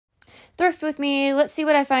thrift with me. Let's see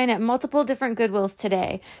what I find at multiple different Goodwills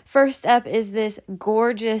today. First up is this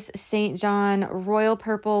gorgeous St. John royal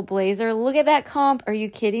purple blazer. Look at that comp. Are you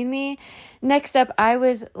kidding me? Next up, I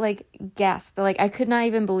was like gasped. Like I could not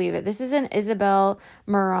even believe it. This is an Isabel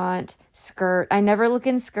Marant skirt. I never look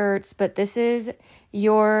in skirts, but this is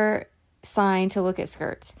your sign to look at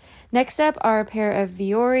skirts. Next up are a pair of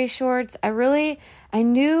Viore shorts. I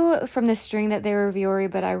knew from the string that they were Viore,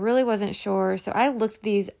 but I really wasn't sure. So I looked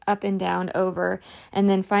these up and down over, and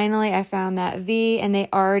then finally I found that V, and they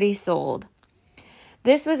already sold.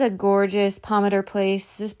 This was a gorgeous pommader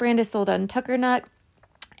place. This brand is sold on Tuckernuck,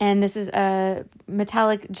 and this is a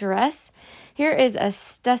metallic dress. Here is a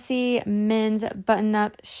Stussy men's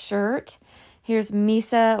button-up shirt. Here's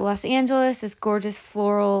Misa Los Angeles, this gorgeous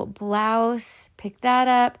floral blouse. Pick that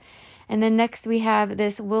up. And then next we have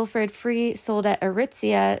this Wilfred Free sold at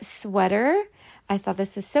Aritzia sweater. I thought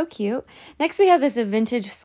this was so cute. Next we have this vintage